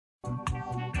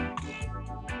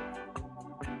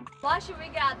Why should we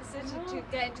get out the city to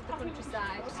get into the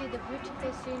countryside? See the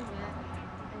beautiful scenery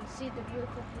and see the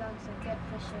beautiful flowers and get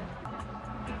fresh air.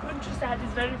 The countryside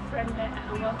is very friendly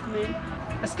and welcoming.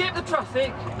 Escape the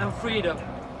traffic and freedom.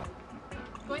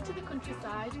 Going to the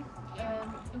countryside,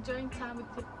 enjoying time with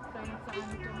the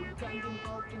friends and getting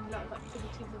involved in a lot of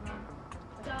activities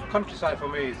around. Countryside for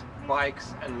me is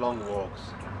bikes and long walks.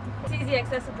 It's easy,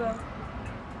 accessible.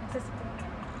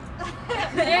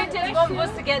 You don't take one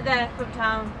bus to get there from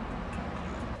town.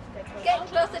 Get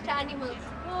closer to animals.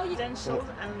 Credentials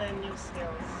and learn new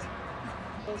skills,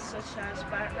 such as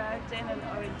bike riding and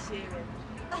orienteering.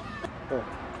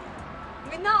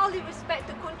 We not only respect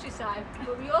the countryside,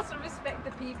 but we also respect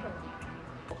the people.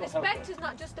 Respect is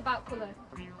not just about colour.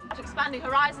 Expanding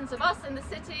horizons of us in the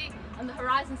city and the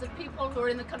horizons of people who are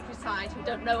in the countryside who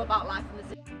don't know about life in the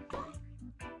city.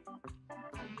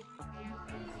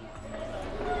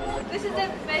 This is the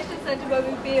information centre where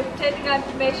we'll be obtaining our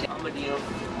information.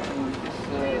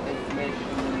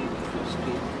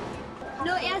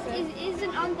 No, it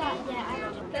isn't on that yet.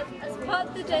 As part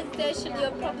of the destination,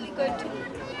 you're probably going to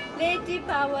Lady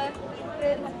Power,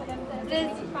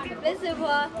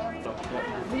 Reservoir.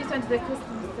 We just went to the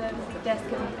customer service desk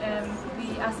and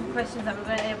we asked some questions that we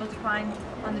weren't able to find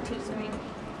on the touch screen.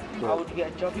 How would you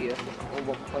get a job here? Or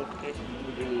what qualifications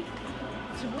would you need?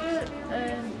 To work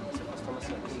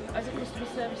as a customer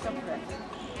service operator,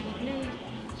 you'd need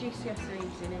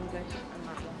GCSEs in English and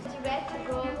maths. Where to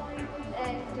go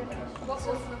and what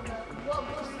bus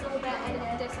number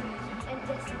and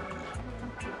destination.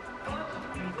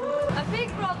 I think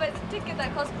Robert's a ticket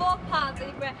that costs £4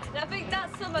 anywhere, and I think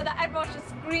that's somewhere that everyone should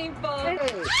scream for.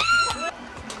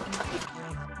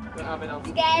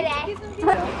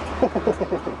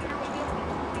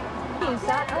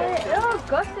 Oh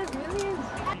gosh, there's millions.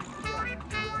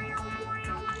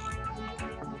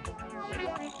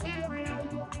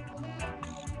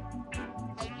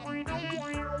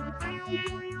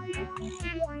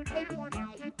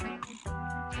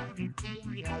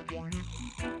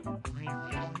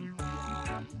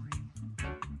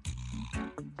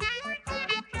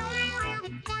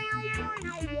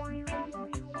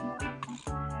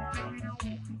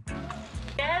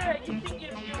 Yeah, you think you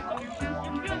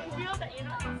feel that you're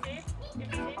not safe in the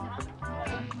same time.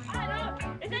 I know.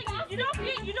 It's like you don't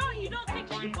think that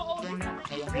you've got all this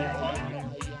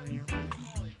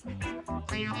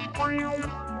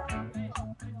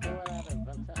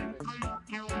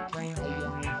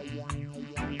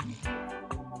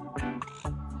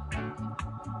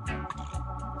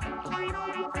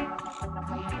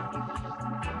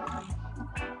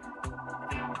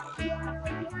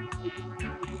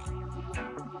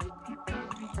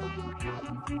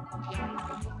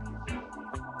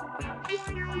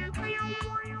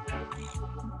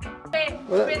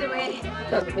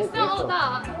It's not all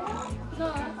that. No.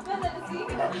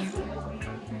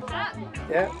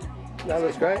 Yeah, that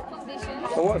was great.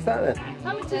 And what's that then?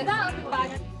 How much is that on the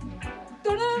bag?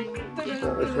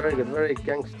 That was very good, very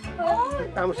gangster.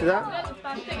 How much is that?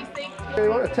 You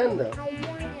want a tender?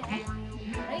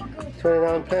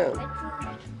 £29.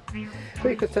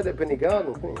 Well, you could set it up in your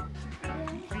garden, couldn't you?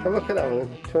 Have a look at that one,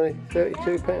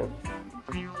 £32.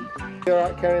 You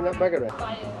alright carrying that bag around?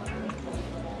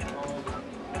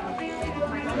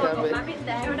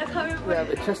 Yeah,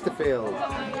 but Chesterfield.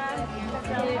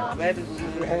 Where does the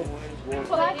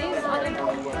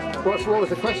What was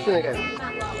the question again?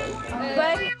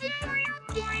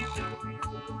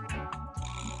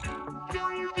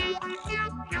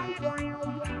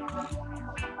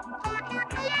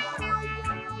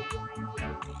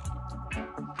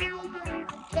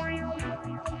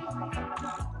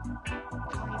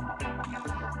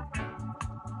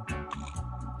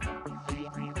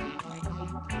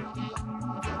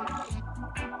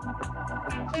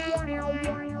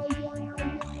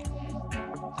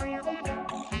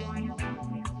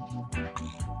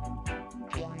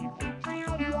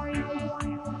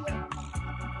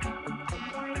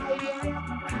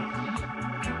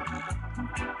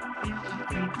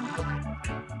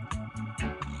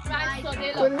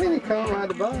 What do you mean you can't ride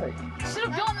a bike? Shut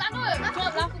up,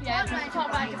 don't laugh yet. We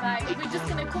can't ride a bike. We're just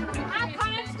going to come to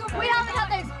We haven't had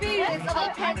the experience of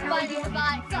our pets riding a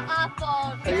bike. It's not our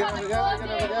fault. Are you going to go then?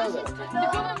 The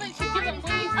government should give them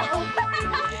money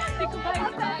they can buy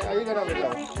a bike. Are you going to have a go?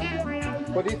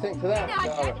 What do you think to that?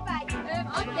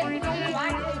 I'm definitely going to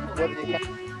ride it. What do you think?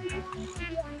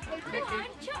 Come on,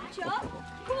 chop chop.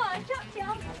 Come on, chop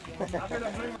chop.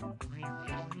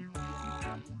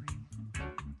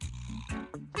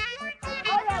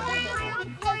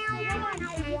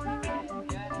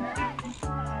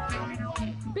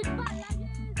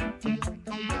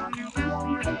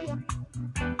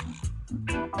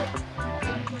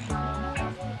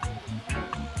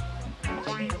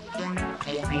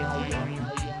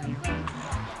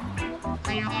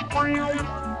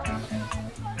 Yeah.